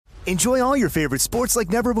Enjoy all your favorite sports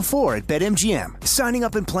like never before at BetMGM. Signing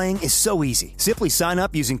up and playing is so easy. Simply sign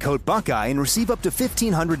up using code Buckeye and receive up to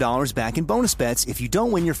 $1,500 back in bonus bets if you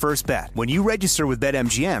don't win your first bet. When you register with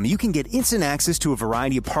BetMGM, you can get instant access to a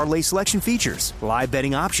variety of parlay selection features, live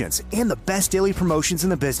betting options, and the best daily promotions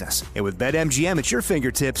in the business. And with BetMGM at your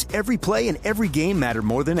fingertips, every play and every game matter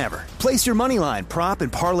more than ever. Place your moneyline, prop,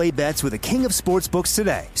 and parlay bets with the king of sportsbooks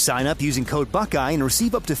today. Sign up using code Buckeye and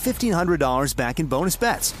receive up to $1,500 back in bonus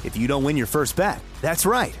bets if you don't win your first bet. That's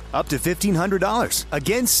right, up to $1,500.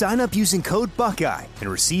 Again, sign up using code Buckeye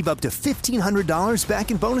and receive up to $1,500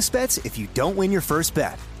 back in bonus bets if you don't win your first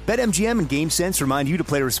bet. BetMGM and GameSense remind you to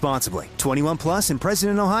play responsibly. 21 plus and present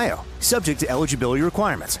in Ohio. Subject to eligibility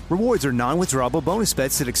requirements. Rewards are non-withdrawable bonus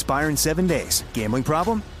bets that expire in 7 days. Gambling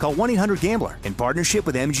problem? Call 1-800-GAMBLER in partnership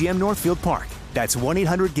with MGM Northfield Park. That's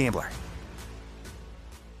 1-800-GAMBLER.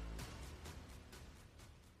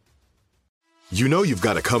 You know you've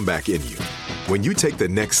got a comeback in you. When you take the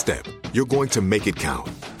next step, you're going to make it count.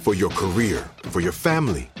 For your career, for your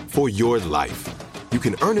family, for your life. You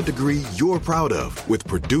can earn a degree you're proud of with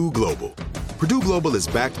Purdue Global. Purdue Global is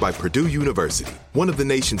backed by Purdue University, one of the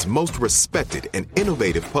nation's most respected and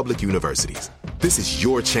innovative public universities. This is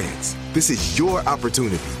your chance. This is your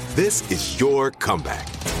opportunity. This is your comeback.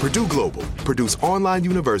 Purdue Global, Purdue's online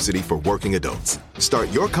university for working adults. Start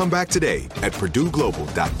your comeback today at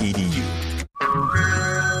purdueglobal.edu.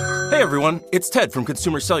 Hey everyone, it's Ted from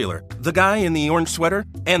Consumer Cellular, the guy in the orange sweater,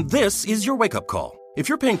 and this is your wake-up call. If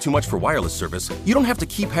you're paying too much for wireless service, you don't have to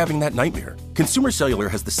keep having that nightmare. Consumer Cellular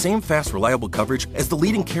has the same fast, reliable coverage as the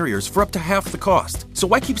leading carriers for up to half the cost. So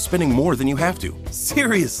why keep spending more than you have to?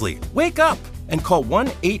 Seriously, wake up and call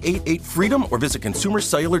 1-888-FREEDOM or visit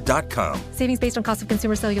consumercellular.com. Savings based on cost of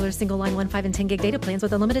Consumer Cellular single line 1, 5, and 10 gig data plans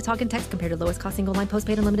with unlimited talk and text compared to lowest cost single line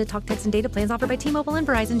postpaid unlimited talk, text, and data plans offered by T-Mobile and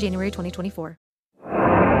Verizon January 2024.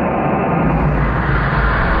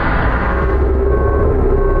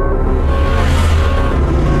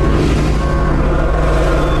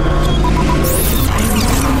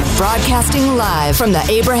 Broadcasting live from the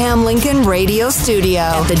Abraham Lincoln Radio Studio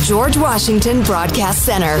at the George Washington Broadcast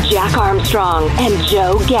Center. Jack Armstrong and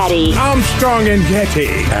Joe Getty. Armstrong and Getty.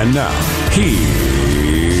 And now, here's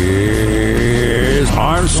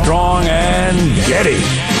Armstrong and Getty.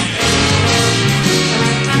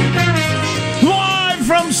 Live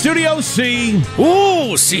from Studio C.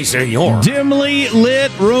 Ooh, si, senor. Dimly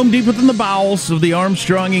lit room deep within the bowels of the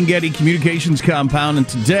Armstrong and Getty Communications compound. And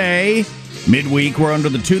today, midweek, we're under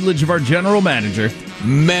the tutelage of our general manager.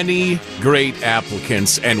 Many great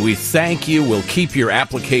applicants, and we thank you. We'll keep your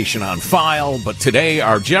application on file. But today,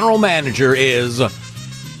 our general manager is the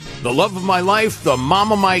love of my life, the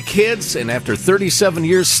mom of my kids, and after 37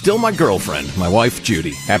 years, still my girlfriend, my wife,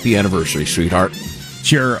 Judy. Happy anniversary, sweetheart.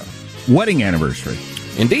 It's your wedding anniversary.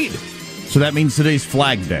 Indeed. So that means today's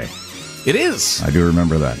Flag Day. It is. I do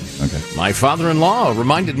remember that. Okay. My father-in-law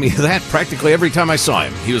reminded me of that practically every time I saw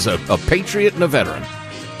him. He was a patriot and a veteran.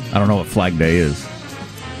 I don't know what Flag Day is.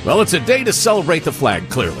 Well, it's a day to celebrate the flag,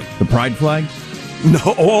 clearly. The pride flag? No.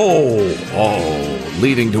 Oh,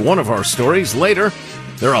 leading to one of our stories later,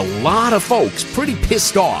 there are a lot of folks pretty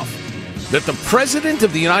pissed off that the President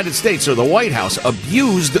of the United States or the White House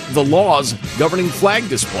abused the laws governing flag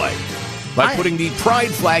display by putting the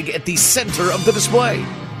pride flag at the center of the display.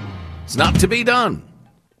 It's not to be done.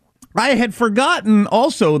 I had forgotten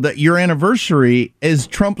also that your anniversary is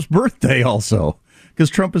Trump's birthday also, because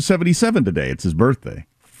Trump is 77 today. It's his birthday.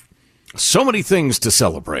 So many things to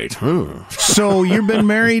celebrate. So you've been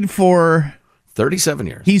married for 37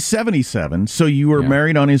 years. He's 77, so you were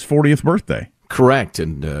married on his 40th birthday. Correct.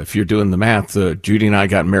 And if you're doing the math, Judy and I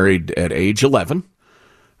got married at age 11.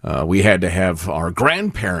 We had to have our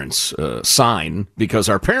grandparents sign because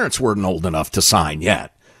our parents weren't old enough to sign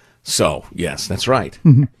yet. So, yes, that's right.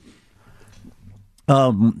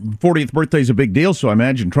 40th birthday is a big deal, so I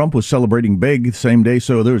imagine Trump was celebrating big the same day.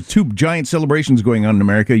 So there were two giant celebrations going on in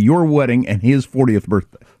America, your wedding and his 40th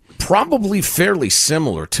birthday. Probably fairly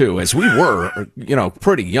similar, too, as we were,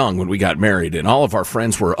 pretty young when we got married, and all of our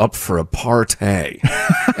friends were up for a party.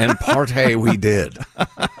 And party we did.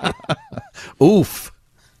 Oof.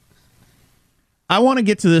 I want to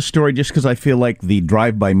get to this story just because I feel like the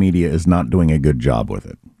drive-by media is not doing a good job with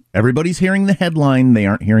it. Everybody's hearing the headline. They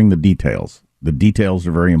aren't hearing the details. The details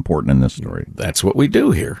are very important in this story. That's what we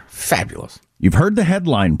do here. Fabulous. You've heard the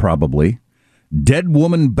headline, probably. Dead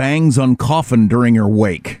woman bangs on coffin during her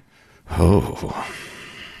wake. Oh.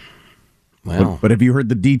 Well. But have you heard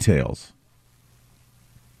the details?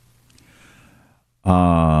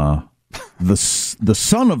 The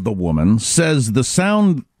son of the woman says the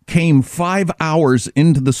sound came 5 hours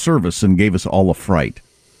into the service and gave us all a fright.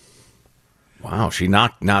 Wow, she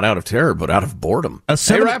knocked not out of terror, but out of boredom.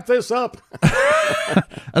 Wrap this up.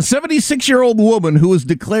 A 76-year-old woman who was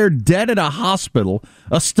declared dead at a hospital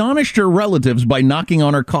astonished her relatives by knocking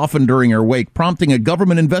on her coffin during her wake, prompting a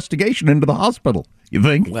government investigation into the hospital. You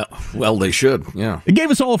think? Well, they should, yeah. It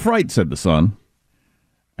gave us all a fright, said the Sun,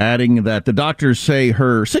 adding that the doctors say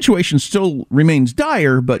her situation still remains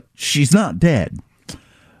dire, but she's not dead.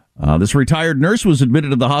 This retired nurse was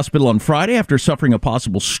admitted to the hospital on Friday after suffering a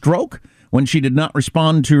possible stroke. When she did not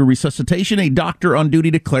respond to resuscitation, a doctor on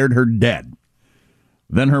duty declared her dead.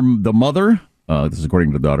 Then the mother, this is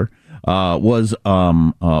according to the daughter, was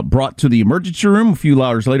brought to the emergency room. A few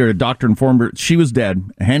hours later, a doctor informed her she was dead,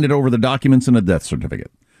 handed over the documents and a death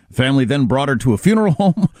certificate. The family then brought her to a funeral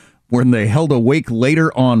home when they held a wake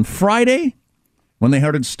later on Friday when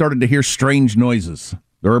they started to hear strange noises.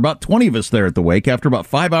 There were about 20 of us there at the wake after about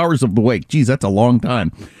 5 hours of the wake. Geez, that's a long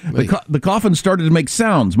time. The coffin started to make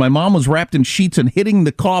sounds. My mom was wrapped in sheets and hitting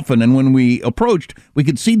the coffin, and when we approached, we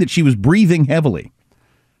could see that she was breathing heavily.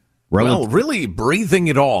 Well, really breathing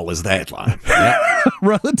it all is that line. Yeah.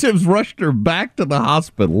 Relatives rushed her back to the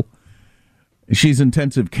hospital. She's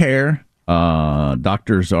intensive care.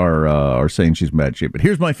 Doctors are saying she's in bad shape. But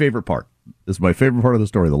here's my favorite part. This is my favorite part of the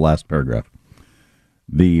story, the last paragraph.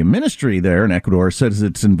 The ministry there in Ecuador says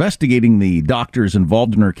it's investigating the doctors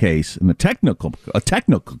involved in her case, and a technical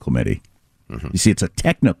committee, you see, it's a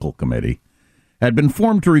technical committee, had been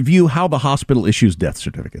formed to review how the hospital issues death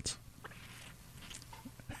certificates.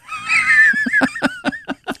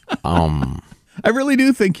 I really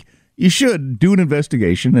do think you should do an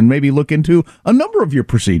investigation and maybe look into a number of your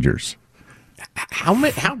procedures.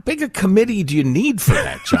 How big a committee do you need for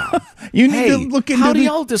that job? You need to look into how do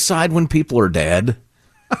y'all decide when people are dead?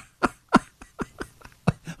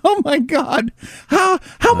 Oh, my God. How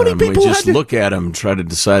many people we just look at them and try to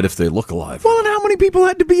decide if they look alive. Well, and how many people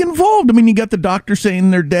had to be involved? I mean, you got the doctor saying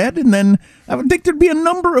they're dead, and then I would think there'd be a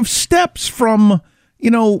number of steps from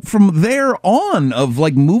there on of,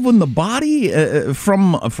 like, moving the body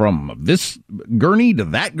from this gurney to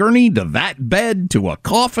that bed to a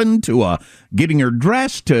coffin to getting her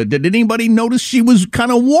dressed. Did anybody notice she was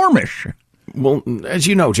kind of warmish? Well, as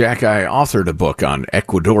you know, Jack, I authored a book on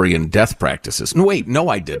Ecuadorian death practices. Wait, no,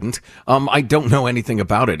 I didn't. I don't know anything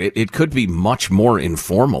about it. It could be much more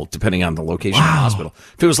informal, depending on the location of the hospital.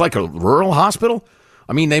 If it was like a rural hospital,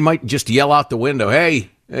 I mean, they might just yell out the window, hey,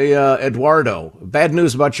 Eduardo, bad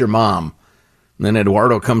news about your mom. And then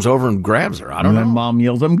Eduardo comes over and grabs her. I don't know. And then mom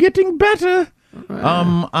yells, I'm getting better.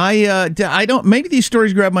 I don't, maybe these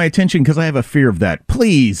stories grab my attention because I have a fear of that.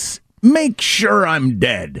 Please, make sure I'm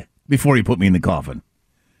dead before you put me in the coffin.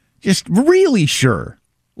 Just really sure.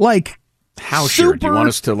 Like, how sure? Do you want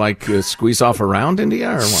us to, like, squeeze off around India?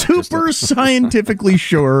 Or what? Super scientifically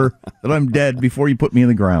sure that I'm dead before you put me in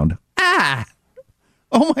the ground.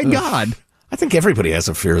 Oh, my God. I think everybody has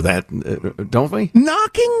a fear of that, don't we?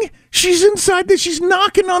 Knocking? She's inside this. She's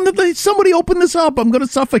knocking on the... Somebody open this up. I'm going to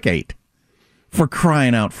suffocate. For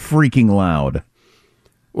crying out freaking loud.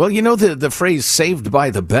 Well, you know the phrase "saved by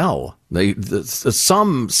the bell."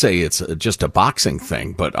 Some say it's just a boxing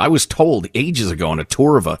thing, but I was told ages ago on a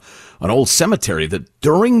tour of an old cemetery that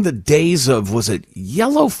during the days of, was it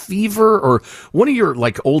yellow fever or one of your,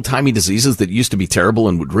 like, old timey diseases that used to be terrible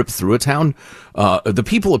and would rip through a town, the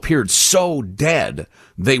people appeared so dead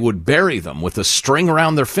they would bury them with a string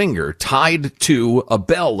around their finger tied to a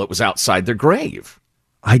bell that was outside their grave.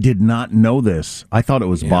 I did not know this. I thought it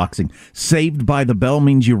was boxing. Saved by the bell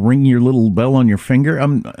means you ring your little bell on your finger,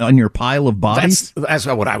 on your pile of bodies? That's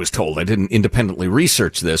what I was told. I didn't independently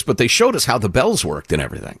research this, but they showed us how the bells worked and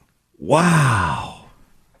everything. Wow.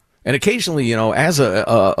 And occasionally, you know, as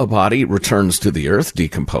a body returns to the earth,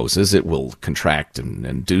 decomposes, it will contract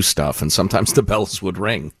and do stuff, and sometimes the bells would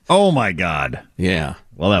ring. Oh, my God. Yeah.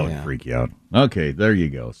 Well, that would freak you out. Okay, there you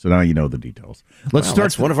go. So now you know the details. Let's start.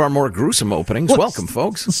 That's one of our more gruesome openings. Welcome,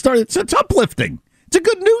 folks. Let's start. It's uplifting. It's a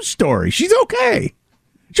good news story. She's okay.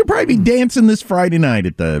 She'll probably be dancing this Friday night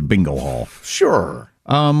at the bingo hall. Sure.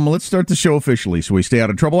 Let's start the show officially so we stay out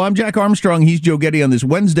of trouble. I'm Jack Armstrong. He's Joe Getty on this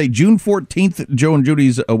Wednesday, June 14th, Joe and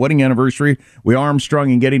Judy's wedding anniversary. We are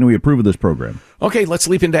Armstrong and Getty, and we approve of this program. Okay, let's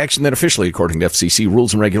leap into action then officially. According to FCC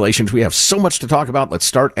rules and regulations, we have so much to talk about. Let's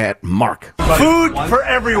start at Mark. Food for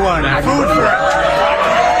everyone. Food for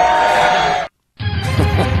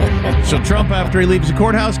everyone. So Trump, after he leaves the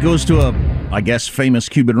courthouse, goes to a, I guess, famous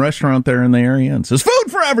Cuban restaurant there in the area and says,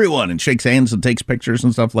 food for everyone, and shakes hands and takes pictures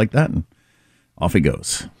and stuff like that, and off he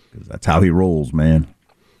goes, because that's how he rolls, man.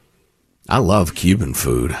 I love Cuban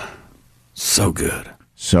food. So good.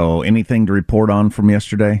 So anything to report on from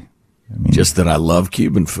yesterday? Just that I love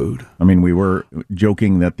Cuban food. I mean, we were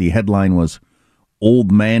joking that the headline was,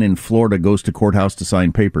 old man in Florida goes to courthouse to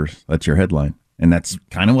sign papers. That's your headline. And that's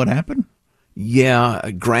kind of what happened?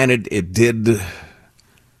 Yeah, granted, it did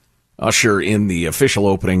usher in the official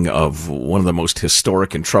opening of one of the most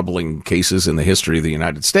historic and troubling cases in the history of the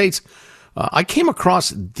United States. I came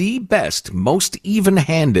across the best, most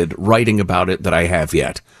even-handed writing about it that I have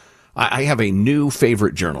yet. I have a new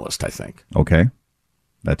favorite journalist, I think. Okay.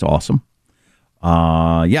 That's awesome.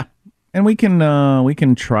 Yeah. And we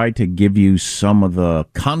can try to give you some of the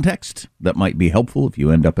context that might be helpful if you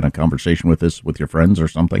end up in a conversation with this with your friends or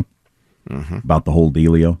something about the whole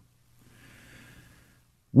dealio.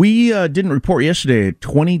 We didn't report yesterday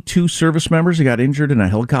 22 service members who got injured in a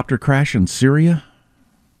helicopter crash in Syria.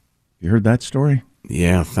 You heard that story?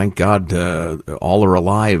 Yeah, thank God all are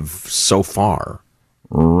alive so far.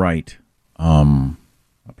 Right. I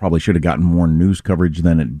probably should have gotten more news coverage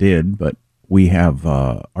than it did, but we have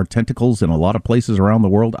our tentacles in a lot of places around the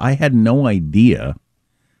world. I had no idea,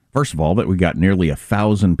 first of all, that we got nearly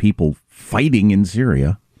 1,000 people fighting in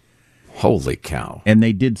Syria. Holy cow. And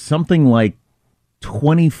they did something like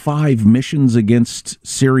 25 missions against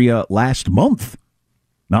Syria last month.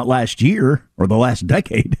 Not last year or the last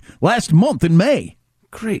decade. Last month in May.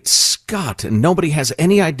 Great Scott. And nobody has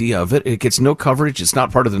any idea of it. It gets no coverage. It's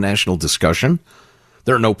not part of the national discussion.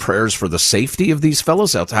 There are no prayers for the safety of these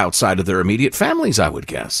fellows outside of their immediate families, I would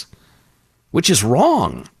guess. Which is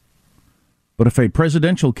wrong. But if a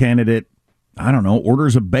presidential candidate, I don't know,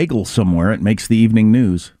 orders a bagel somewhere, it makes the evening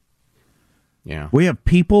news. Yeah. We have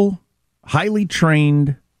people, highly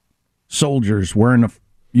trained soldiers wearing a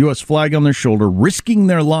U.S. flag on their shoulder, risking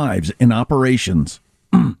their lives in operations.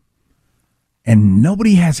 And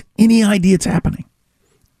nobody has any idea it's happening.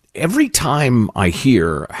 Every time I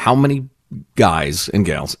hear how many guys and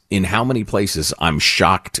gals in how many places, I'm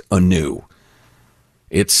shocked anew.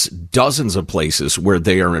 It's dozens of places where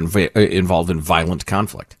they are involved in violent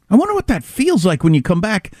conflict. I wonder what that feels like when you come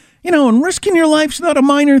back, and risking your life's not a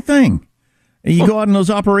minor thing. You go out in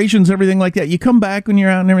those operations, everything like that. You come back when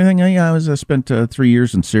you're out and everything. I spent 3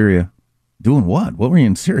 years in Syria. Doing what? What were you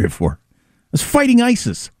in Syria for? I was fighting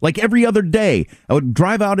ISIS like every other day. I would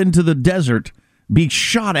drive out into the desert, be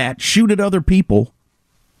shot at, shoot at other people.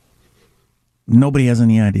 Nobody has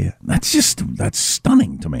any idea. That's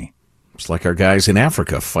stunning to me. It's like our guys in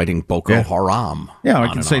Africa fighting Boko Haram. Yeah, I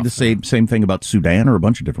can say the same thing about Sudan or a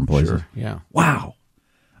bunch of different places. Sure, yeah. Wow.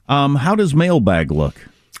 How does Mailbag look?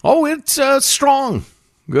 Oh, it's strong.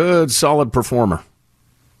 Good, solid performer.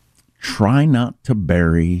 Try not to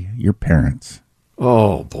bury your parents.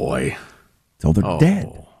 Oh, boy. Till they're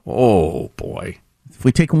dead. Oh, boy. If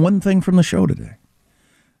we take one thing from the show today.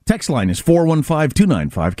 Text line is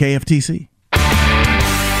 415-295-KFTC.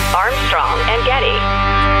 Armstrong and Getty.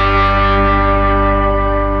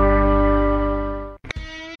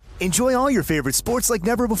 Enjoy all your favorite sports like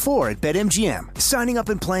never before at BetMGM. Signing up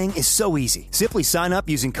and playing is so easy. Simply sign up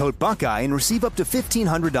using code Buckeye and receive up to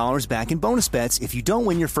 $1,500 back in bonus bets if you don't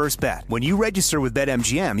win your first bet. When you register with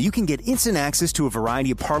BetMGM, you can get instant access to a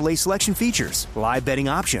variety of parlay selection features, live betting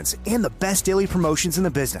options, and the best daily promotions in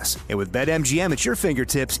the business. And with BetMGM at your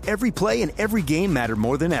fingertips, every play and every game matter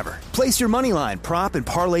more than ever. Place your moneyline, prop, and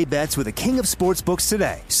parlay bets with the king of sportsbooks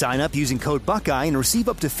today. Sign up using code Buckeye and receive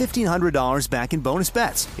up to $1,500 back in bonus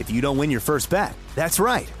bets if you don't win your first bet. That's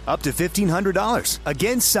right, up to $1,500.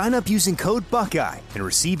 Again, sign up using code Buckeye and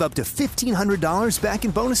receive up to $1,500 back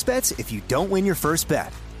in bonus bets if you don't win your first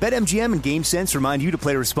bet. BetMGM and GameSense remind you to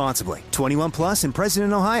play responsibly. 21 plus and present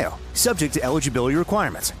in Ohio. Subject to eligibility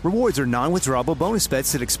requirements. Rewards are non-withdrawable bonus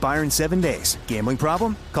bets that expire in 7 days. Gambling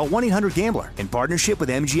problem? Call 1-800-GAMBLER in partnership with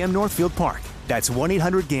MGM Northfield Park. That's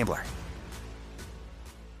 1-800-GAMBLER.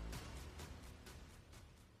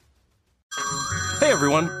 Hey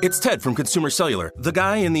everyone, it's Ted from Consumer Cellular, the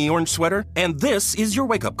guy in the orange sweater, and this is your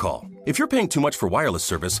wake-up call. If you're paying too much for wireless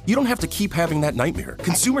service, you don't have to keep having that nightmare.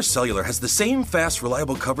 Consumer Cellular has the same fast,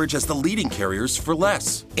 reliable coverage as the leading carriers for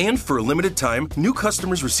less. And for a limited time, new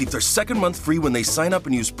customers receive their second month free when they sign up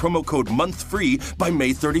and use promo code MONTHFREE by May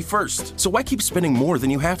 31st. So why keep spending more than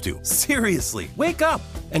you have to? Seriously, wake up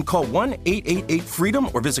and call 1-888-FREEDOM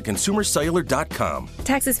or visit consumercellular.com.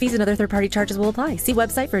 Taxes, fees, and other third-party charges will apply. See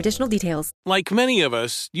website for additional details. Like many of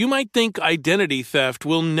us, you might think identity theft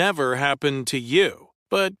will never happen to you.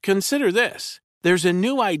 But consider this. There's a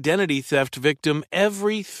new identity theft victim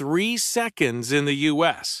every 3 seconds in the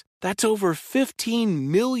U.S. That's over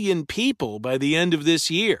 15 million people by the end of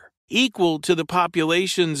this year, equal to the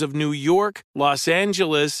populations of New York, Los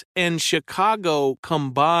Angeles, and Chicago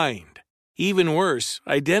combined. Even worse,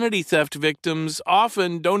 identity theft victims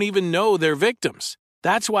often don't even know they're victims.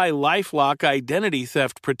 That's why LifeLock Identity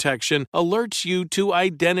Theft Protection alerts you to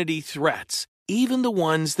identity threats, even the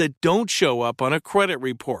ones that don't show up on a credit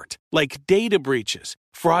report, like data breaches,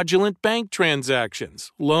 fraudulent bank transactions,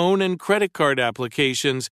 loan and credit card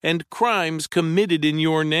applications, and crimes committed in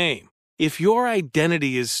your name. If your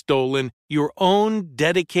identity is stolen, your own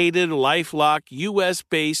dedicated LifeLock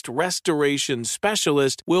U.S.-based restoration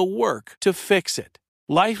specialist will work to fix it.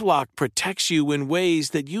 LifeLock protects you in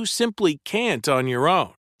ways that you simply can't on your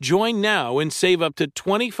own. Join now and save up to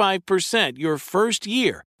 25% your first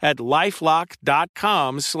year at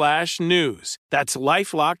LifeLock.com/news. That's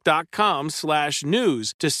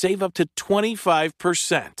LifeLock.com/news to save up to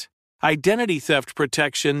 25%. Identity theft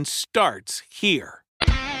protection starts here.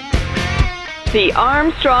 The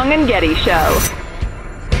Armstrong and Getty Show.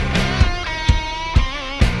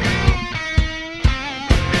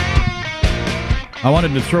 I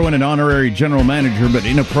wanted to throw in an honorary general manager, but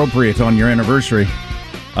inappropriate on your anniversary.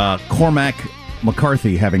 Cormac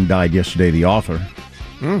McCarthy having died yesterday, the author.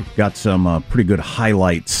 Got some pretty good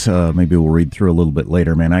highlights. Maybe we'll read through a little bit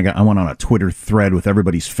later, man. I went on a Twitter thread with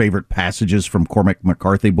everybody's favorite passages from Cormac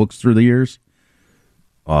McCarthy books through the years.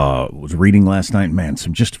 Was reading last night, man,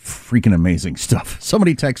 some just freaking amazing stuff.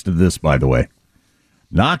 Somebody texted this, by the way.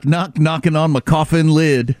 Knock, knock, knocking on my coffin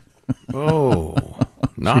lid. Oh,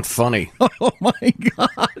 not funny. Oh, my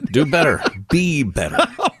God. Do better. Be better.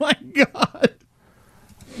 Oh, my God.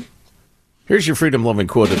 Here's your freedom-loving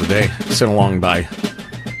quote of the day, sent along by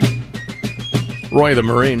Roy the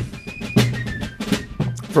Marine.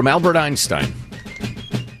 From Albert Einstein.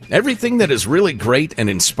 Everything that is really great and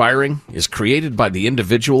inspiring is created by the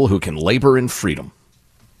individual who can labor in freedom.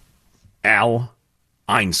 Al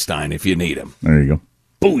Einstein, if you need him. There you go.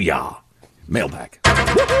 Booyah. Mailbag.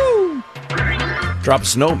 Woo-hoo! Drop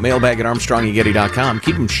us a note, mailbag at ArmstrongandGetty.com.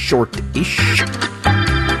 Keep them short-ish.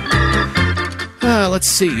 Let's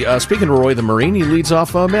see. Speaking of Roy the Marine, he leads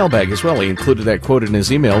off mailbag as well. He included that quote in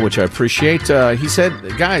his email, which I appreciate. He said,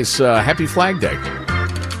 guys, happy Flag Day.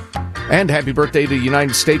 And happy birthday to the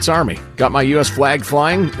United States Army. Got my U.S. flag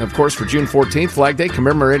flying, of course, for June 14th, Flag Day,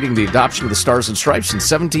 commemorating the adoption of the Stars and Stripes in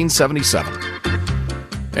 1777.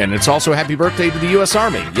 And it's also happy birthday to the U.S.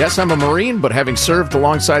 Army. Yes, I'm a Marine, but having served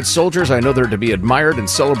alongside soldiers, I know they're to be admired and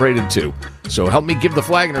celebrated too. So help me give the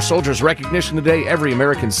flag and our soldiers recognition today. Every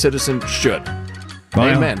American citizen should. Well,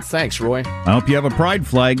 amen. Thanks, Roy. I hope you have a pride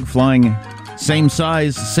flag flying same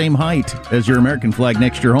size, same height as your American flag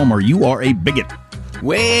next to your home, or you are a bigot.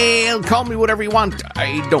 Well, call me whatever you want.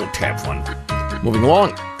 I don't have one. Moving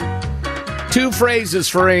along. 2 phrases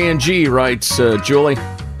for A&G, writes Julie.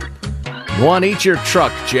 1, eat your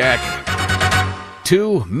truck, Jack.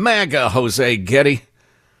 2, MAGA, Jose Getty.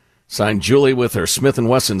 Signed Julie with her Smith &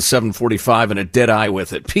 Wesson 745 and a dead eye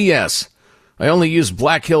with it. P.S. I only use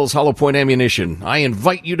Black Hills hollow point ammunition. I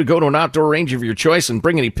invite you to go to an outdoor range of your choice and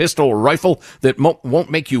bring any pistol or rifle that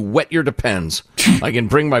won't make you wet your depends. I can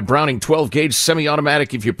bring my Browning 12-gauge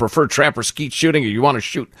semi-automatic if you prefer trap or skeet shooting or you want to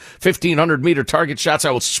shoot 1,500-meter target shots.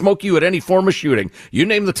 I will smoke you at any form of shooting. You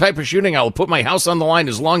name the type of shooting, I will put my house on the line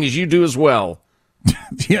as long as you do as well.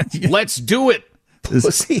 Yeah. Let's do it,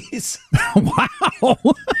 pussies. Wow.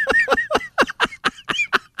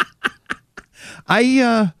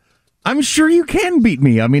 I'm sure you can beat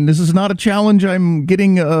me. I mean, this is not a challenge I'm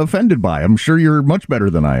getting offended by. I'm sure you're much better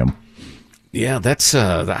than I am. Yeah, that's,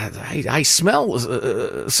 I smell,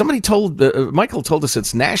 somebody told, Michael told us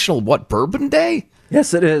it's National, Bourbon Day?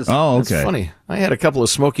 Yes, it is. Oh, okay. That's funny. I had a couple of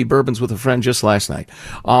smoky bourbons with a friend just last night.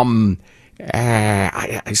 I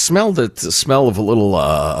smelled the smell of a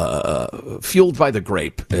little, fueled by the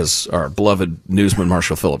grape, as our beloved newsman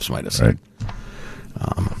Marshall Phillips might have said.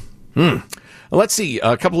 Right. Let's see,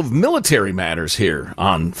 a couple of military matters here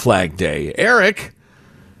on Flag Day. Eric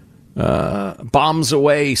bombs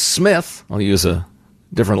away Smith, I'll use a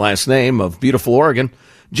different last name, of beautiful Oregon.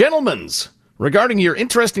 Gentlemen's, regarding your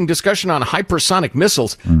interesting discussion on hypersonic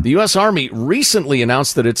missiles, the U.S. Army recently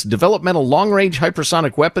announced that its developmental long-range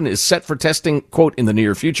hypersonic weapon is set for testing, quote, in the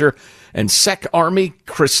near future. And Sec Army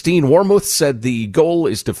Christine Wormuth said the goal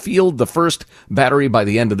is to field the first battery by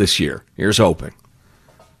the end of this year. Here's hoping.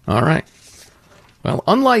 All right. Well,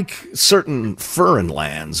 unlike certain foreign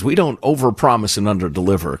lands, we don't overpromise and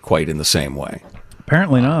underdeliver quite in the same way.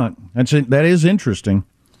 Apparently not. That is interesting.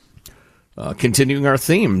 Continuing our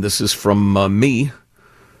theme, this is from me.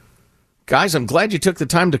 Guys, I'm glad you took the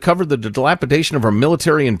time to cover the dilapidation of our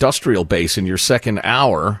military-industrial base in your second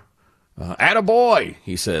hour. Attaboy,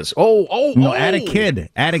 he says. No, add a kid.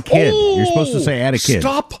 Add a kid. You're supposed to say add a kid.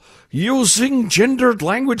 Stop using gendered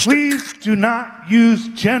language. Please do not use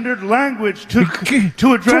gendered language to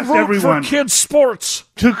address everyone. For kids' sports.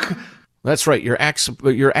 That's right. You're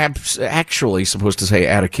actually supposed to say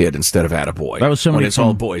 "at a kid" instead of "at a boy." That was somebody when it's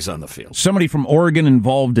all boys on the field. Somebody from Oregon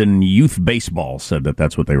involved in youth baseball said that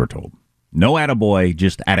that's what they were told. No "at a boy,"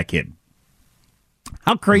 just "at a kid."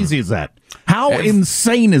 How crazy is that? How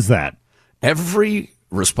insane is that? Every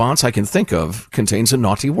response I can think of contains a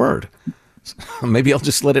naughty word. Maybe I'll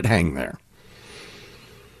just let it hang there.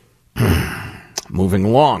 Moving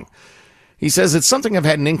along. He says, it's something I've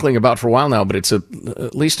had an inkling about for a while now, but it's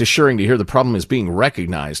at least assuring to hear the problem is being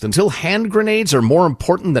recognized. Until hand grenades are more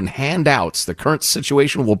important than handouts, the current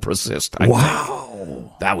situation will persist.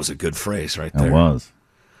 Wow. That was a good phrase right there. That was.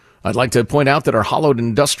 I'd like to point out that our hollowed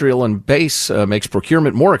industrial and base makes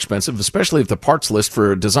procurement more expensive, especially if the parts list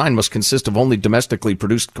for a design must consist of only domestically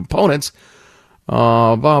produced components. There's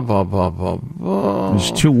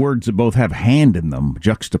two words that both have hand in them,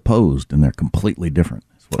 juxtaposed, and they're completely different.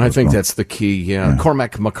 I think that's the key, yeah.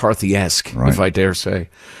 Cormac McCarthy-esque, right, if I dare say.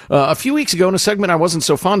 A few weeks ago, in a segment I wasn't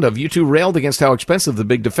so fond of, you two railed against how expensive the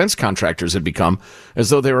big defense contractors had become, as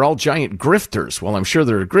though they were all giant grifters. Well, I'm sure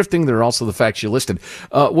they're grifting. There are also the facts you listed.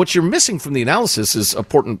 What you're missing from the analysis is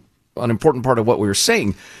an important part of what we were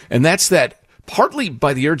saying, and that's that partly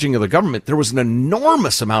by the urging of the government, there was an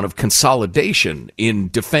enormous amount of consolidation in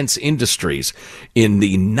defense industries in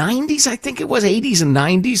the 90s, I think it was, 80s and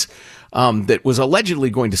 90s. That was allegedly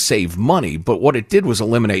going to save money, but what it did was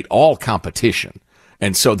eliminate all competition.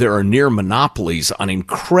 And so there are near monopolies on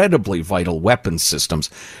incredibly vital weapons systems,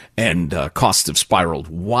 and costs have spiraled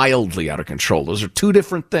wildly out of control. Those are two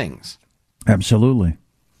different things. Absolutely.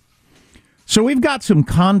 So we've got some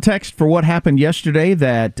context for what happened yesterday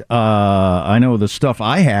that I know the stuff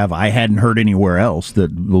I hadn't heard anywhere else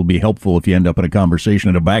that will be helpful if you end up in a conversation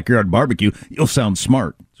at a backyard barbecue. You'll sound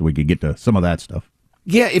smart, so we could get to some of that stuff.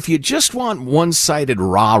 Yeah, if you just want one-sided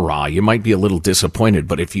rah-rah, you might be a little disappointed.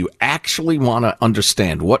 But if you actually want to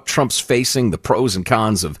understand what Trump's facing, the pros and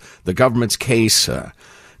cons of the government's case,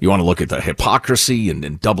 you want to look at the hypocrisy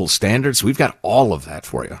and double standards, we've got all of that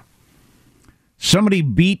for you. Somebody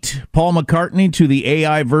beat Paul McCartney to the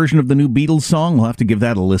AI version of the new Beatles song. We'll have to give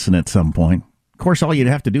that a listen at some point. Of course, all you'd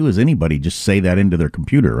have to do is anybody just say that into their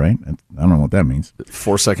computer, right? I don't know what that means.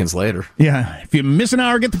 4 seconds later. Yeah. If you miss an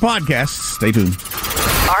hour, get the podcast. Stay tuned.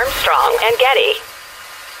 Armstrong and Getty.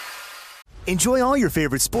 Enjoy all your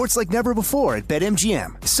favorite sports like never before at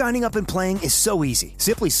BetMGM. Signing up and playing is so easy.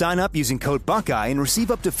 Simply sign up using code Buckeye and receive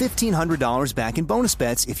up to $1,500 back in bonus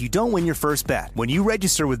bets if you don't win your first bet. When you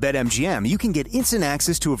register with BetMGM, you can get instant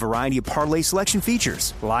access to a variety of parlay selection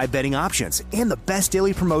features, live betting options, and the best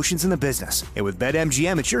daily promotions in the business. And with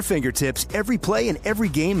BetMGM at your fingertips, every play and every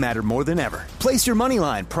game matter more than ever. Place your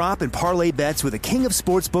moneyline, prop, and parlay bets with the king of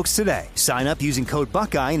sportsbooks today. Sign up using code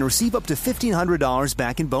Buckeye and receive up to $1,500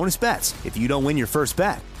 back in bonus bets if you don't win your first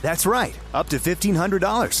bet. That's right, up to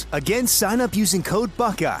 $1,500. Again, sign up using code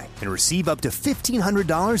Buckeye and receive up to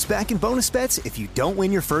 $1,500 back in bonus bets if you don't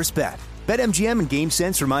win your first bet. BetMGM and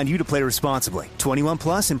GameSense remind you to play responsibly. 21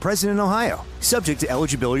 plus and present in Ohio. Subject to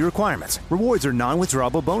eligibility requirements. Rewards are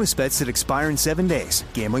non-withdrawable bonus bets that expire in 7 days.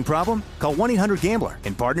 Gambling problem? Call 1-800-GAMBLER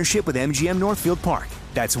in partnership with MGM Northfield Park.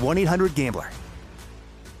 That's 1-800-GAMBLER.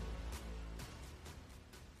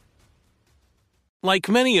 Like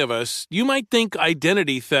many of us, you might think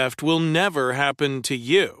identity theft will never happen to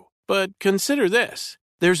you. But consider this.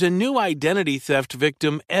 There's a new identity theft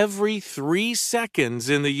victim every 3 seconds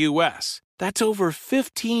in the U.S. That's over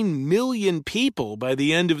 15 million people by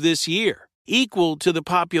the end of this year, equal to the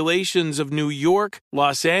populations of New York,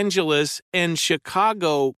 Los Angeles, and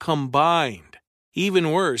Chicago combined.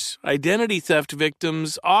 Even worse, identity theft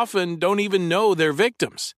victims often don't even know they're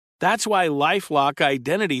victims. That's why LifeLock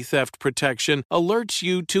Identity Theft Protection alerts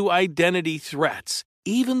you to identity threats,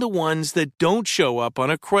 even the ones that don't show up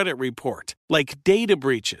on a credit report, like data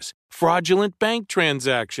breaches, fraudulent bank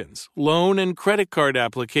transactions, loan and credit card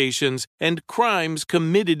applications, and crimes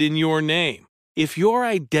committed in your name. If your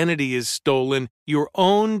identity is stolen, your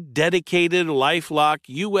own dedicated LifeLock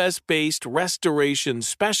U.S.-based restoration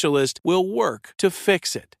specialist will work to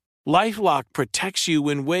fix it. LifeLock protects you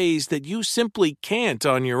in ways that you simply can't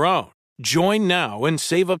on your own. Join now and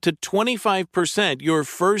save up to 25% your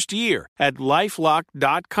first year at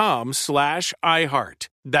LifeLock.com/iHeart.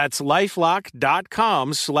 That's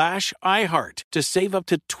LifeLock.com/iHeart to save up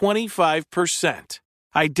to 25%.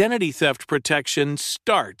 Identity theft protection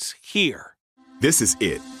starts here. This is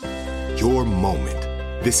it. Your moment.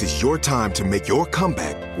 This is your time to make your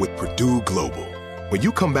comeback with Purdue Global. When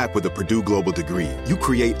you come back with a Purdue Global degree, you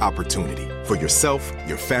create opportunity for yourself,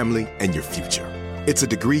 your family, and your future. It's a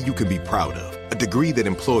degree you can be proud of, a degree that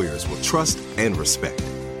employers will trust and respect.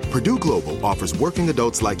 Purdue Global offers working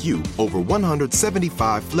adults like you over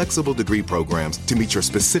 175 flexible degree programs to meet your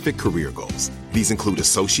specific career goals. These include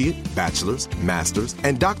associate, bachelor's, master's,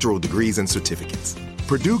 and doctoral degrees and certificates.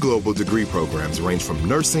 Purdue Global degree programs range from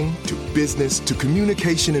nursing to business to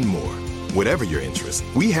communication and more. Whatever your interest,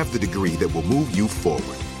 we have the degree that will move you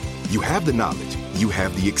forward. You have the knowledge, you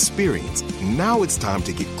have the experience. Now it's time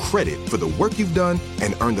to get credit for the work you've done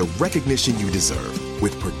and earn the recognition you deserve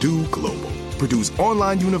with Purdue Global, Purdue's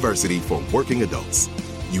online university for working adults.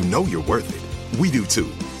 You know you're worth it. We do too.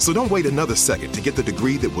 So don't wait another second to get the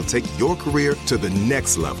degree that will take your career to the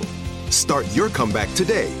next level. Start your comeback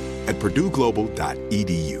today at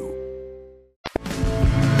purdueglobal.edu.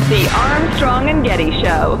 The Armstrong and Getty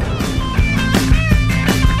Show.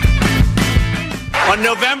 On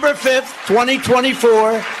November 5th,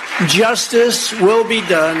 2024, justice will be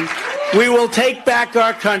done. We will take back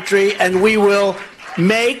our country and we will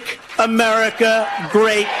make America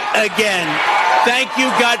great again. Thank you.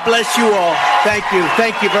 God bless you all. Thank you.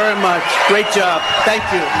 Thank you very much. Great job. Thank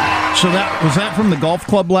you. So was that from the golf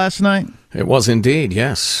club last night? It was indeed,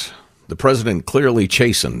 yes. The president clearly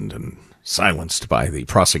chastened and silenced by the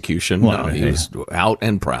prosecution. Well, he was out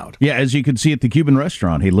and proud. Yeah, as you could see at the Cuban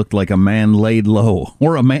restaurant, he looked like a man laid low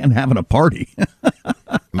or a man having a party.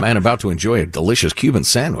 A man about to enjoy a delicious Cuban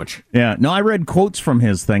sandwich. Yeah, no, I read quotes from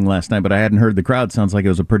his thing last night, but I hadn't heard the crowd. Sounds like it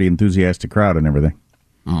was a pretty enthusiastic crowd and everything.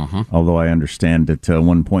 Mm-hmm. Although I understand at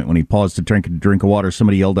one point when he paused to drink a drink of water,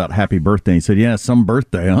 somebody yelled out "Happy Birthday." He said, "Yeah, some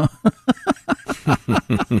birthday, huh?"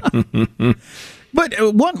 But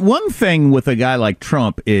one thing with a guy like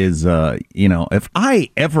Trump is, if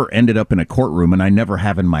I ever ended up in a courtroom, and I never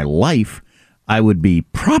have in my life, I would be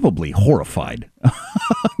probably horrified,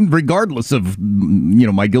 regardless of,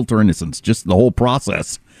 my guilt or innocence. Just the whole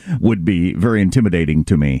process would be very intimidating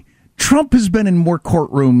to me. Trump has been in more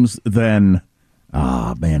courtrooms than,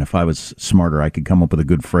 man, if I was smarter, I could come up with a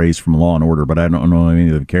good phrase from Law and Order, but I don't know any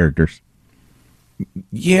of the characters.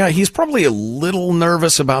 Yeah, he's probably a little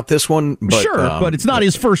nervous about this one. But, sure, but it's not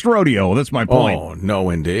his first rodeo. That's my point. Oh,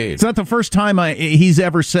 no, indeed. It's not the first time he's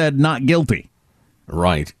ever said not guilty.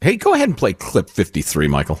 Right. Hey, go ahead and play clip 53,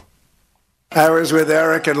 Michael. I was with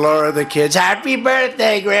Eric and Laura, the kids. Happy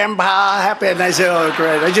birthday, Grandpa. Happy. And I said, oh,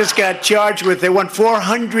 great. I just got charged with, they want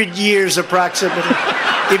 400 years approximately.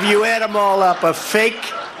 If you add them all up, a fake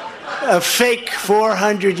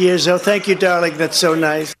 400 years. Oh, thank you, darling. That's so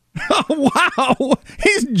nice. Oh, wow.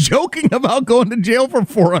 He's joking about going to jail for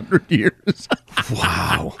 400 years.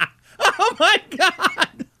 Wow. Oh, my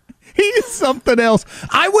God. He's something else.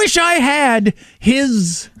 I wish I had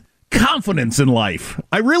his confidence in life.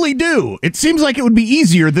 I really do. It seems like it would be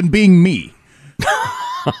easier than being me.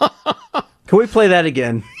 Can we play that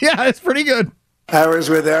again? Yeah, it's pretty good. I was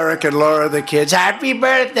with Eric and Laura, the kids. Happy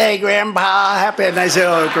birthday, Grandpa. Happy. And I said,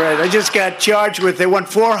 oh, great. I just got charged with, they want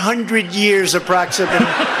 400 years approximately.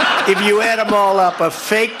 If you add them all up, a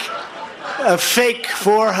fake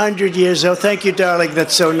 400 years. Oh, thank you, darling.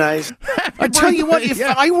 That's so nice. I tell you what, if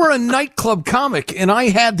I were a nightclub comic and I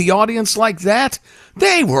had the audience like that,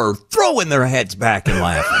 they were throwing their heads back and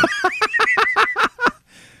laughing.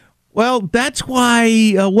 Well, that's why,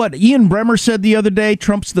 Ian Bremmer said the other day,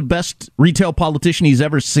 Trump's the best retail politician he's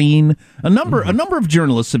ever seen. A number of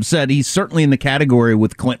journalists have said he's certainly in the category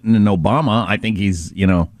with Clinton and Obama. I think he's,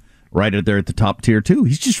 right there at the top tier, too.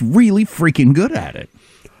 He's just really freaking good at it.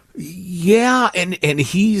 Yeah, and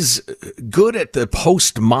he's good at the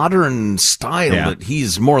postmodern style that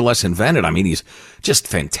he's more or less invented. I mean, he's just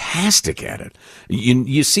fantastic at it.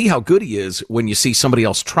 You see how good he is when you see somebody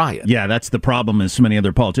else try it. Yeah, that's the problem is so many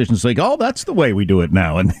other politicians think, oh, that's the way we do it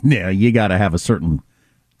now. And yeah, you got to have a certain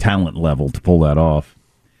talent level to pull that off.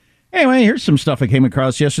 Anyway, here's some stuff I came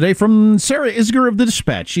across yesterday from Sarah Isgur of The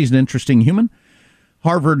Dispatch. She's an interesting human.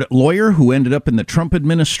 Harvard lawyer who ended up in the Trump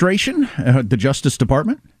administration, the Justice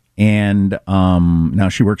Department. And now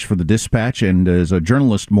she works for The Dispatch and is a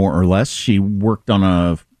journalist, more or less. She worked on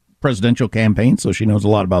a presidential campaign, so she knows a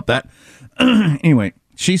lot about that. Anyway,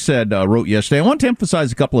 she said, wrote yesterday, I want to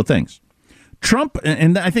emphasize a couple of things. Trump,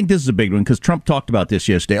 and I think this is a big one because Trump talked about this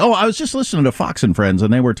yesterday. Oh, I was just listening to Fox and Friends,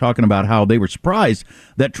 and they were talking about how they were surprised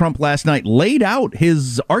that Trump last night laid out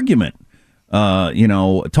his argument.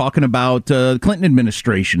 Talking about the Clinton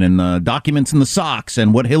administration and the documents in the socks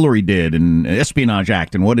and what Hillary did and Espionage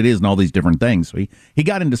Act and what it is and all these different things. So he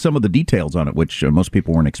got into some of the details on it, which most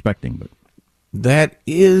people weren't expecting. But that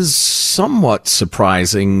is somewhat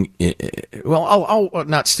surprising. Well, I'll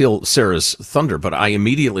not steal Sarah's thunder, but I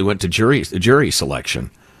immediately went to jury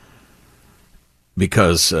selection.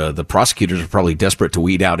 because the prosecutors are probably desperate to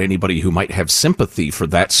weed out anybody who might have sympathy for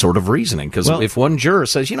that sort of reasoning. Because if one juror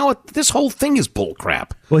says, you know what, this whole thing is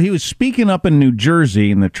bullcrap. Well, he was speaking up in New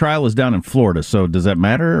Jersey, and the trial is down in Florida. So does that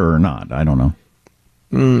matter or not? I don't know.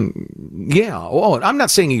 Yeah. Well, I'm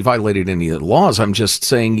not saying he violated any of the laws. I'm just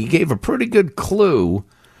saying he gave a pretty good clue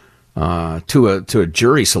to a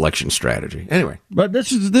jury selection strategy. Anyway, but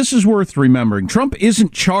this is worth remembering. Trump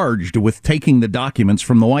isn't charged with taking the documents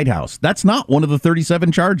from the White House. That's not one of the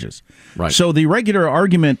 37 charges. Right. So the regular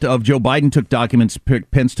argument of Joe Biden took documents,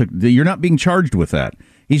 Pence took, you're not being charged with that.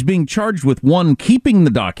 He's being charged with 1, keeping the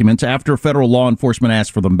documents after federal law enforcement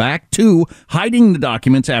asked for them back, 2, hiding the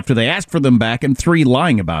documents after they asked for them back, and 3,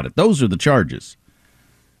 lying about it. Those are the charges.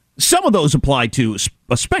 Some of those apply to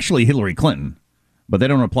especially Hillary Clinton, but they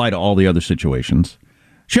don't apply to all the other situations.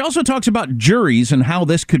 She also talks about juries and how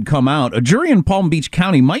this could come out. A jury in Palm Beach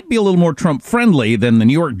County might be a little more Trump-friendly than the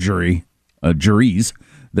New York juries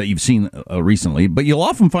that you've seen recently, but you'll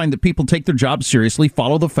often find that people take their jobs seriously,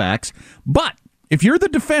 follow the facts. But if you're the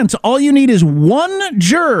defense, all you need is one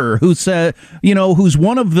juror who said, who's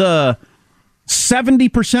one of the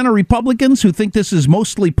 70% of Republicans who think this is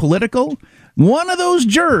mostly political. One of those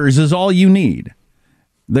jurors is all you need.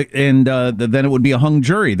 Then it would be a hung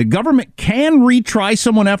jury. The government can retry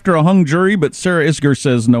someone after a hung jury, but Sarah Isgur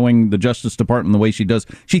says, knowing the Justice Department the way she does,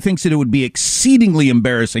 she thinks that it would be exceedingly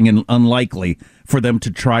embarrassing and unlikely for them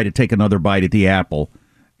to try to take another bite at the apple.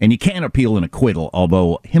 And you can't appeal an acquittal,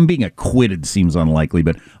 although him being acquitted seems unlikely.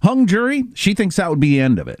 But hung jury, she thinks that would be the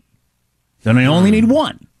end of it. Then I only need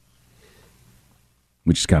one,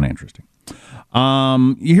 which is kind of interesting.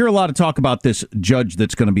 You hear a lot of talk about this judge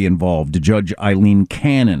that's going to be involved, Judge Eileen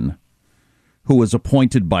Cannon, who was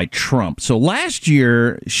appointed by Trump. So last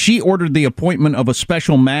year, she ordered the appointment of a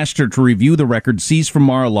special master to review the records seized from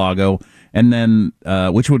Mar-a-Lago, and then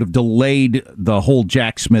which would have delayed the whole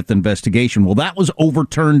Jack Smith investigation. Well, that was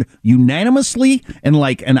overturned unanimously and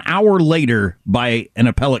like an hour later by an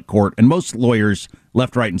appellate court, and most lawyers,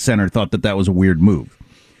 left, right, and center, thought that was a weird move.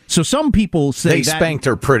 So some people say they spanked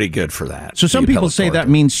her pretty good for that. So some people say that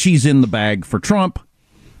means she's in the bag for Trump.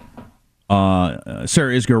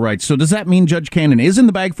 Sarah Isgur writes, so does that mean Judge Cannon is in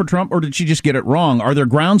the bag for Trump, or did she just get it wrong? Are there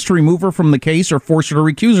grounds to remove her from the case or force her to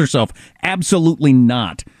recuse herself? Absolutely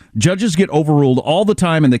not. Judges get overruled all the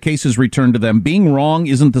time and the case is returned to them. Being wrong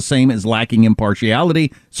isn't the same as lacking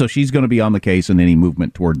impartiality, so she's going to be on the case, and any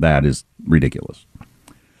movement toward that is ridiculous.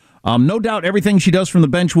 No doubt everything she does from the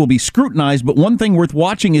bench will be scrutinized, but one thing worth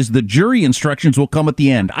watching is the jury instructions will come at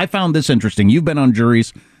the end. I found this interesting. You've been on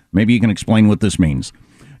juries. Maybe you can explain what this means.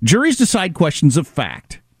 Juries decide questions of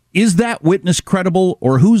fact. Is that witness credible,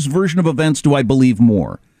 or whose version of events do I believe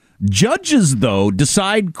more? Judges, though,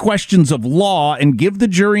 decide questions of law and give the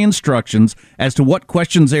jury instructions as to what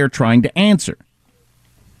questions they are trying to answer.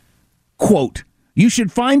 Quote, you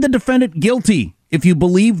should find the defendant guilty if you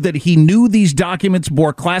believe that he knew these documents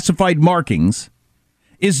bore classified markings,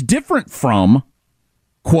 is different from,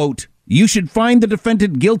 quote, you should find the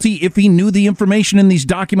defendant guilty if he knew the information in these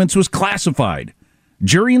documents was classified.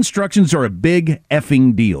 Jury instructions are a big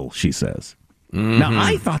effing deal, she says. Mm-hmm. Now,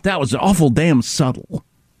 I thought that was awful damn subtle.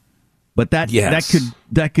 But that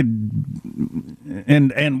could,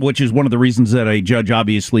 and which is one of the reasons that a judge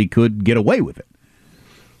obviously could get away with it.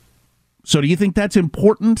 So do you think that's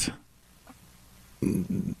important?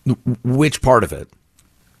 Which part of it?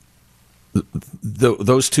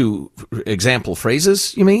 Those two example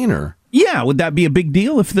phrases, you mean, or? Yeah, would that be a big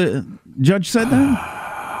deal if the judge said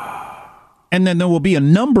that? And then there will be a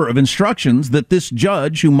number of instructions that this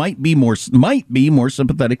judge, who might be more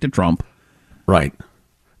sympathetic to Trump, right?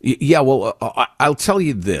 Yeah, well, I'll tell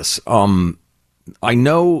you this. I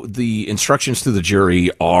know the instructions to the jury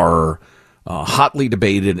are hotly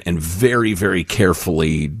debated and very, very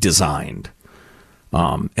carefully designed.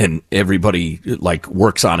 And everybody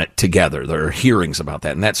works on it together. There are hearings about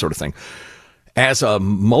that and that sort of thing. As a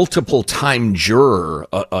multiple-time juror,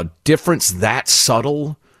 a difference that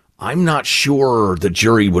subtle, I'm not sure the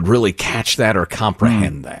jury would really catch that or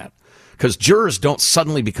comprehend that. Because jurors don't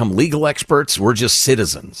suddenly become legal experts. We're just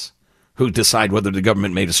citizens who decide whether the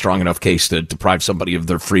government made a strong enough case to deprive somebody of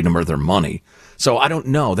their freedom or their money. So I don't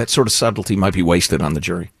know. That sort of subtlety might be wasted on the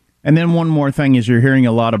jury. And then one more thing is you're hearing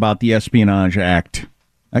a lot about the Espionage Act.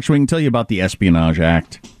 Actually, we can tell you about the Espionage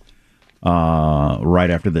Act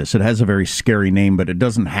right after this. It has a very scary name, but it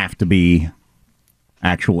doesn't have to be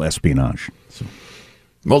actual espionage. So.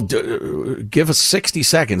 Well, give us 60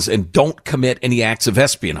 seconds and don't commit any acts of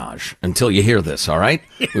espionage until you hear this, all right?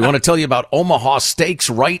 Yeah. We want to tell you about Omaha Steaks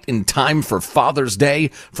right in time for Father's Day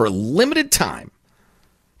for a limited time.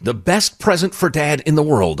 the best present for dad in the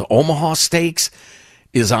world, Omaha Steaks,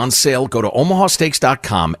 is on sale. Go to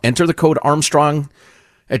omahasteaks.com, enter the code Armstrong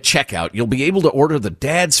at checkout. You'll be able to order the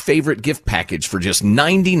dad's favorite gift package for just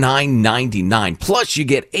 $99.99. Plus, you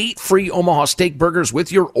get 8 free Omaha Steak burgers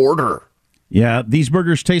with your order. Yeah, these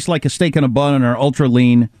burgers taste like a steak in a bun and are ultra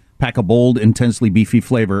lean, pack a bold, intensely beefy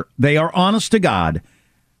flavor. They are, honest to God,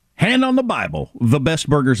 hand on the Bible, the best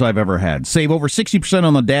burgers I've ever had. Save over 60%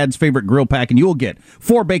 on the dad's favorite grill pack, and you'll get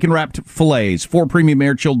 4 bacon-wrapped fillets, 4 premium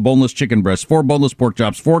air-chilled boneless chicken breasts, 4 boneless pork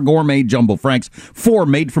chops, 4 gourmet jumbo franks, 4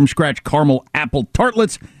 made-from-scratch caramel apple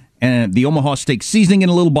tartlets, and the Omaha Steak seasoning in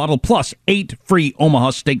a little bottle, plus 8 free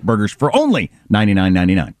Omaha Steak burgers for only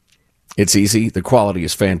 $99.99. It's easy. The quality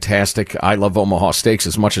is fantastic. I love Omaha Steaks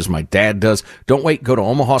as much as my dad does. Don't wait. Go to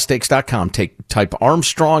omahasteaks.com. Type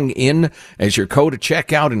Armstrong in as your code at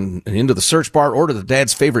checkout and into the search bar. Order the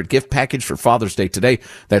dad's favorite gift package for Father's Day today.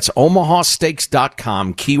 That's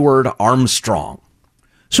omahasteaks.com, keyword Armstrong.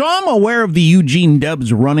 So I'm aware of the Eugene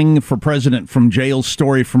Debs running for president from jail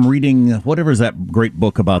story from reading, whatever is that great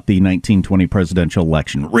book about the 1920 presidential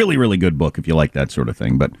election. Really, really good book if you like that sort of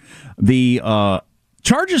thing. But the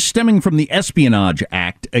charges stemming from the Espionage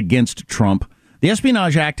Act against Trump. The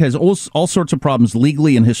Espionage Act has all sorts of problems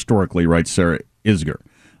legally and historically, writes Sarah Isger.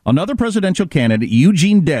 Another presidential candidate,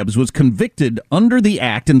 Eugene Debs, was convicted under the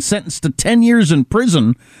act and sentenced to 10 years in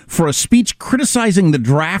prison for a speech criticizing the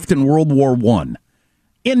draft in World War I.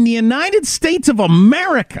 In the United States of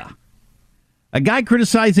America, a guy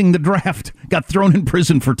criticizing the draft got thrown in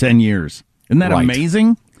prison for 10 years. Isn't that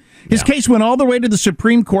amazing? His case went all the way to the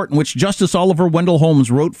Supreme Court, in which Justice Oliver Wendell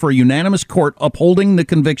Holmes wrote for a unanimous court upholding the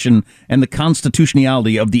conviction and the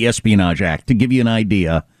constitutionality of the Espionage Act, to give you an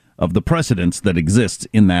idea of the precedents that exists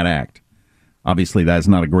in that act. Obviously, that is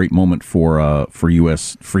not a great moment for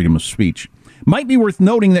U.S. freedom of speech. Might be worth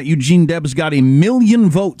noting that Eugene Debs got 1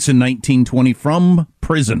 million votes in 1920 from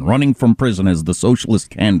prison, running from prison as the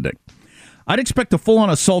socialist candidate. I'd expect a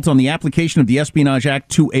full-on assault on the application of the Espionage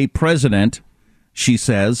Act to a president, she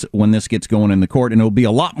says, when this gets going in the court, and it'll be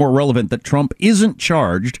a lot more relevant that Trump isn't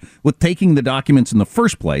charged with taking the documents in the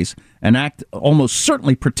first place, an act almost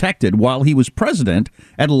certainly protected while he was president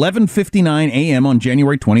at 11:59 a.m. on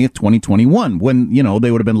January 20th, 2021, when, you know,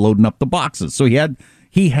 they would have been loading up the boxes. So he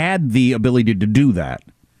had the ability to do that.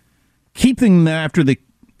 Keeping them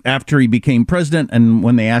after he became president, and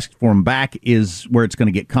when they asked for him back, is where it's going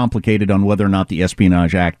to get complicated on whether or not the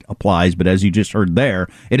Espionage Act applies. But as you just heard there,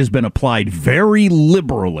 it has been applied very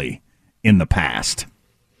liberally in the past,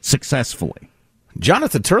 successfully.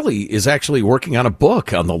 Jonathan Turley is actually working on a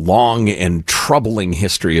book on the long and troubling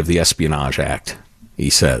history of the Espionage Act, he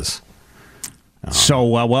says. So,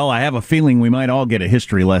 well, I have a feeling we might all get a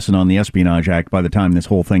history lesson on the Espionage Act by the time this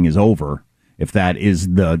whole thing is over, if that is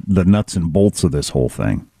the nuts and bolts of this whole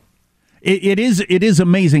thing. It is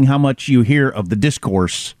amazing how much you hear of the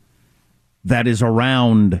discourse that is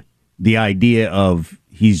around the idea of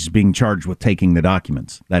he's being charged with taking the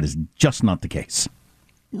documents. That is just not the case.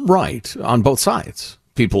 Right, on both sides.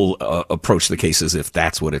 People approach the case as if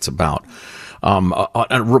that's what it's about.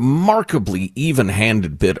 A remarkably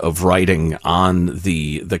even-handed bit of writing on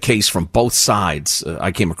the case from both sides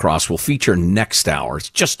I came across. We'll feature next hour. It's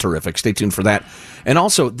just terrific. Stay tuned for that. And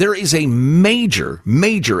also, there is a major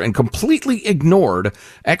and completely ignored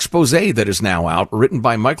expose that is now out, written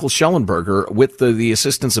by Michael Schellenberger with the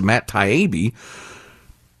assistance of Matt Taibbi,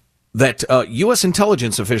 that U.S.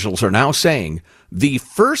 intelligence officials are now saying the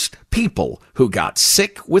first people who got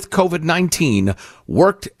sick with COVID-19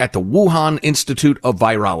 worked at the Wuhan Institute of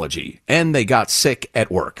Virology, and they got sick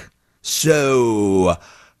at work. So,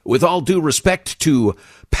 with all due respect to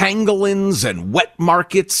pangolins and wet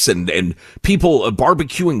markets and people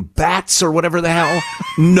barbecuing bats or whatever the hell,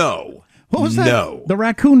 no. What was that? No. The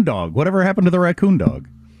raccoon dog. Whatever happened to the raccoon dog?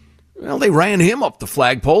 Well, they ran him up the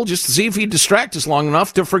flagpole just to see if he'd distract us long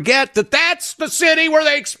enough to forget that that's the city where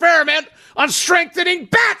they experiment on strengthening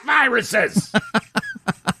bat viruses.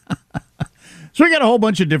 So we got a whole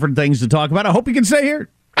bunch of different things to talk about. I hope you can stay here.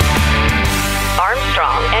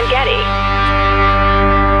 Armstrong and Getty.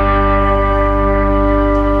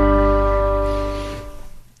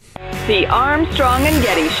 The Armstrong and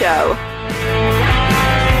Getty Show.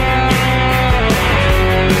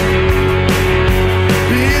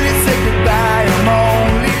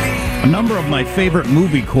 A number of my favorite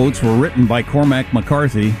movie quotes were written by Cormac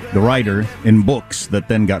McCarthy, the writer, in books that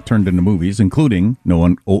then got turned into movies, including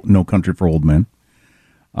No Country for Old Men,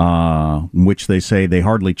 in which they say they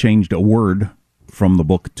hardly changed a word from the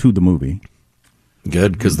book to the movie.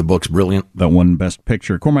 Good, because the book's brilliant. That won Best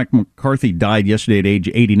Picture. Cormac McCarthy died yesterday at age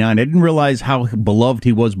 89. I didn't realize how beloved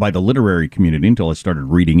he was by the literary community until I started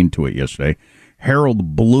reading into it yesterday.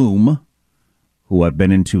 Harold Bloom, who I've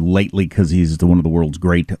been into lately because he's one of the world's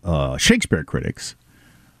great Shakespeare critics,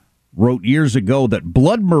 wrote years ago that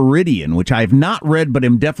Blood Meridian, which I have not read but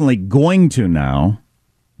am definitely going to now,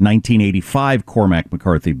 1985 Cormac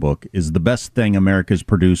McCarthy book, is the best thing America's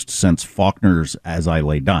produced since Faulkner's As I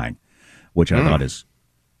Lay Dying, which I thought is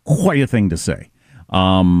quite a thing to say.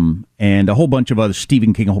 And a whole bunch of other,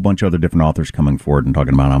 Stephen King, a whole bunch of other different authors coming forward and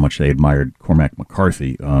talking about how much they admired Cormac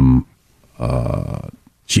McCarthy.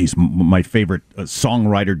 My favorite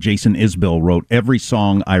songwriter, Jason Isbell, wrote, "Every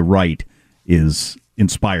song I write is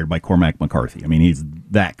inspired by Cormac McCarthy." I mean, he's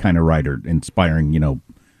that kind of writer, inspiring,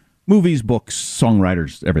 movies, books,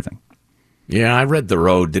 songwriters, everything. Yeah, I read The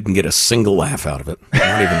Road, didn't get a single laugh out of it.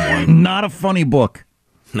 Not even one. Not a funny book.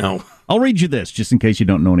 No. I'll read you this, just in case you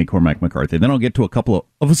don't know any Cormac McCarthy. Then I'll get to a couple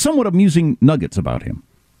of somewhat amusing nuggets about him.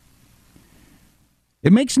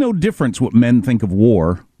 "It makes no difference what men think of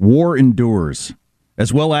war. War endures.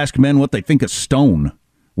 As well ask men what they think of stone.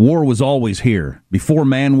 War was always here. Before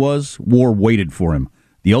man was, war waited for him.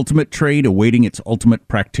 The ultimate trade awaiting its ultimate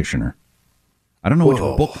practitioner." I don't know which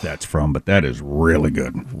book that's from, but that is really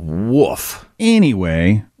good. Woof.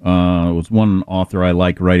 Anyway, it was one author I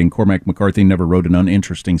like writing, Cormac McCarthy never wrote an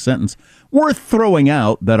uninteresting sentence. Worth throwing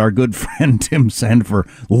out that our good friend Tim Sandfer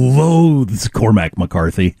loathes Cormac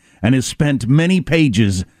McCarthy and has spent many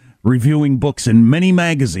pages reviewing books in many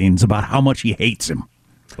magazines about how much he hates him.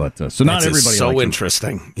 But so not everybody likes him. So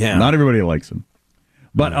interesting. Yeah. Not everybody likes him.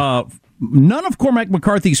 But none of Cormac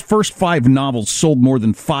McCarthy's first 5 novels sold more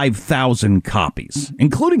than 5,000 copies,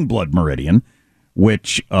 including Blood Meridian,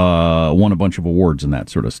 which won a bunch of awards and that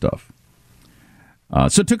sort of stuff.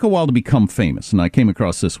 So it took a while to become famous, and I came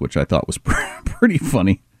across this, which I thought was pretty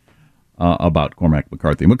funny about Cormac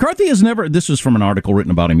McCarthy. McCarthy has never, this was from an article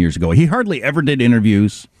written about him years ago, he hardly ever did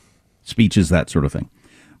interviews, speeches, that sort of thing.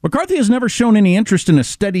 McCarthy has never shown any interest in a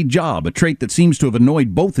steady job, a trait that seems to have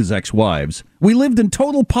annoyed both his ex-wives. "We lived in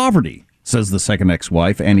total poverty," says the second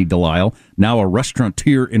ex-wife, Annie Delisle, now a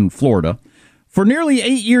restaurateur in Florida. "For nearly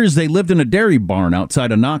 8 years, they lived in a dairy barn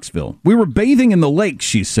outside of Knoxville. We were bathing in the lake,"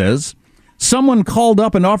 she says. "Someone called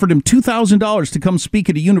up and offered him $2,000 to come speak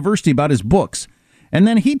at a university about his books. And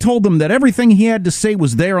then he told them that everything he had to say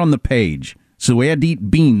was there on the page. So we had to eat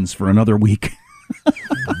beans for another week."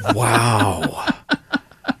 Wow.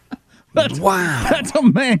 That's a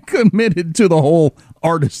man committed to the whole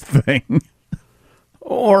artist thing.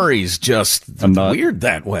 Or he's just weird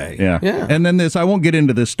that way. Yeah. And then this, I won't get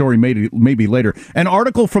into this story maybe later. An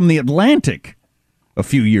article from The Atlantic a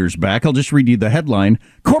few years back. I'll just read you the headline.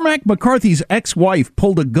 "Cormac McCarthy's ex-wife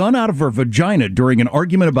pulled a gun out of her vagina during an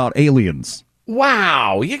argument about aliens."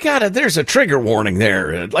 Wow. There's a trigger warning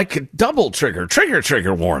there. Like a double trigger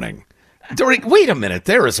warning. Wait a minute.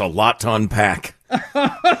 There is a lot to unpack.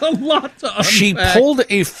 She pulled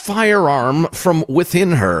a firearm from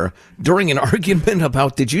within her during an argument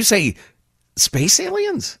about, did you say space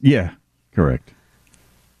aliens? Yeah, correct.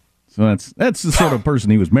 So that's the sort of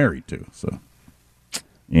person he was married to. So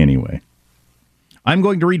anyway, I'm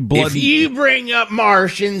going to read Blood. "If you bring up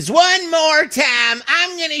Martians one more time,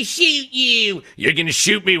 I'm going to shoot you." "You're going to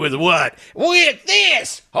shoot me with what?" "With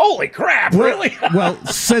this." Holy crap, really? Well,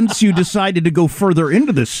 since you decided to go further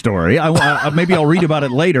into this story, maybe I'll read about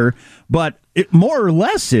it later, but it more or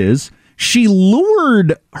less is she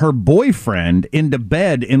lured her boyfriend into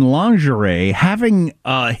bed in lingerie, having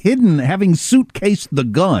suitcased the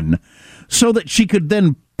gun so that she could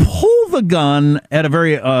then pull the gun at a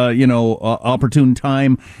very, opportune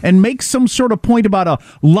time and make some sort of point about a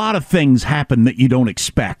lot of things happen that you don't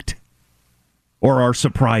expect or are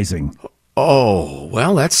surprising. Oh,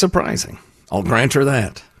 well, that's surprising. I'll grant her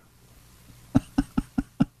that.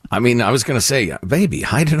 I mean, I was going to say, baby,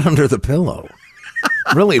 hide it under the pillow.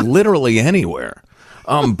 Really, literally anywhere.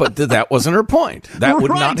 But that wasn't her point. That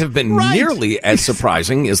would not have been nearly as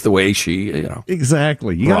surprising as the way she,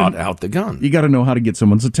 exactly. brought out the gun. You got to know how to get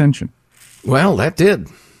someone's attention. Well, that did.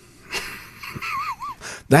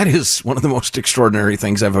 That is one of the most extraordinary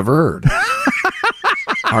things I've ever heard.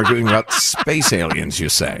 Arguing about space aliens, you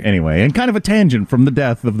say. Anyway, and kind of a tangent from the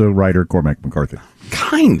death of the writer Cormac McCarthy.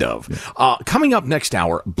 Kind of. Yeah. Coming up next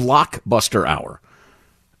hour, Blockbuster Hour.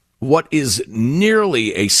 What is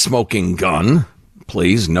nearly a smoking gun,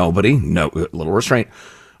 please, nobody, no, a little restraint,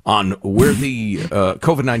 on where the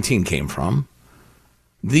COVID-19 came from.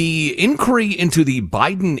 The inquiry into the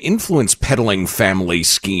Biden influence peddling family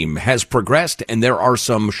scheme has progressed, and there are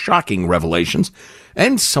some shocking revelations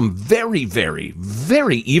and some very, very,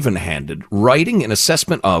 very even-handed writing and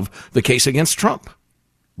assessment of the case against Trump.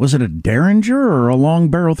 Was it a Derringer or a long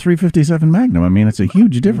barrel .357 Magnum? I mean, it's a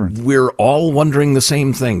huge difference. We're all wondering the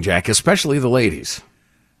same thing, Jack, especially the ladies.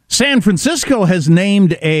 San Francisco has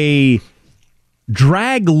named a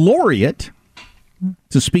drag laureate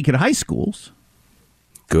to speak at high schools.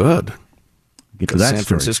 Good. Get to that San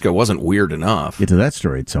Francisco wasn't weird enough. Get to that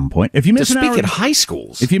story at some point. If you miss to an hour, speak at high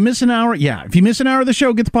schools. If you miss an hour, if you miss an hour of the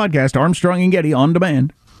show, get the podcast Armstrong and Getty on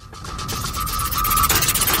demand.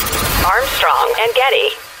 Armstrong and Getty.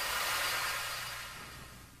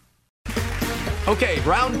 Okay,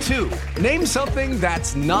 round 2. Name something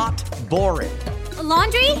that's not boring. A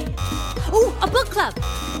laundry? Ooh, a book club.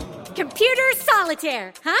 Computer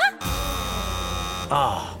solitaire, huh?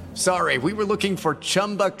 Ah, sorry, we were looking for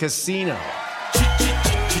Chumba Casino.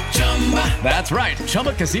 That's right,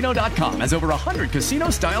 ChumbaCasino.com has over 100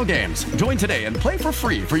 casino-style games. Join today and play for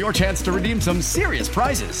free for your chance to redeem some serious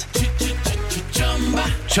prizes.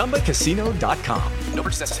 ChumbaCasino.com. No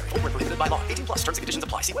purchase necessary. Void where prohibited by law. 18+ terms and conditions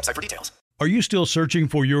apply. See website for details. Are you still searching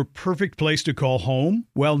for your perfect place to call home?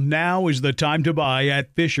 Well, now is the time to buy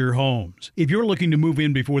at Fisher Homes. If you're looking to move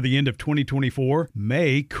in before the end of 2024,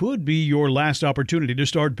 May could be your last opportunity to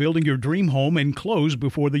start building your dream home and close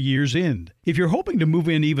before the year's end. If you're hoping to move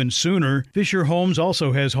in even sooner, Fisher Homes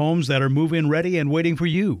also has homes that are move-in ready and waiting for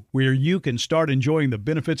you, where you can start enjoying the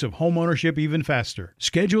benefits of homeownership even faster.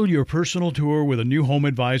 Schedule your personal tour with a new home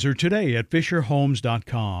advisor today at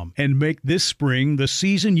FisherHomes.com and make this spring the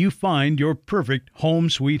season you find your perfect home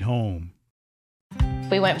sweet home.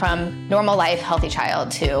 We went from normal life, healthy child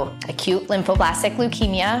to acute lymphoblastic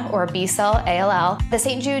leukemia, or B-cell ALL. The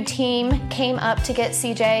St. Jude team came up to get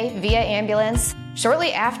CJ via ambulance.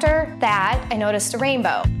 Shortly after that, I noticed a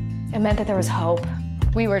rainbow. It meant that there was hope.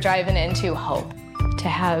 We were driving into hope. To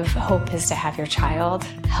have hope is to have your child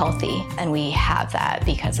healthy, and we have that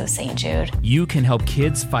because of St. Jude. You can help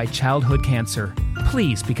kids fight childhood cancer.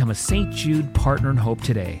 Please become a St. Jude Partner in Hope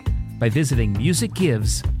today by visiting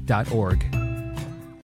musicgives.org.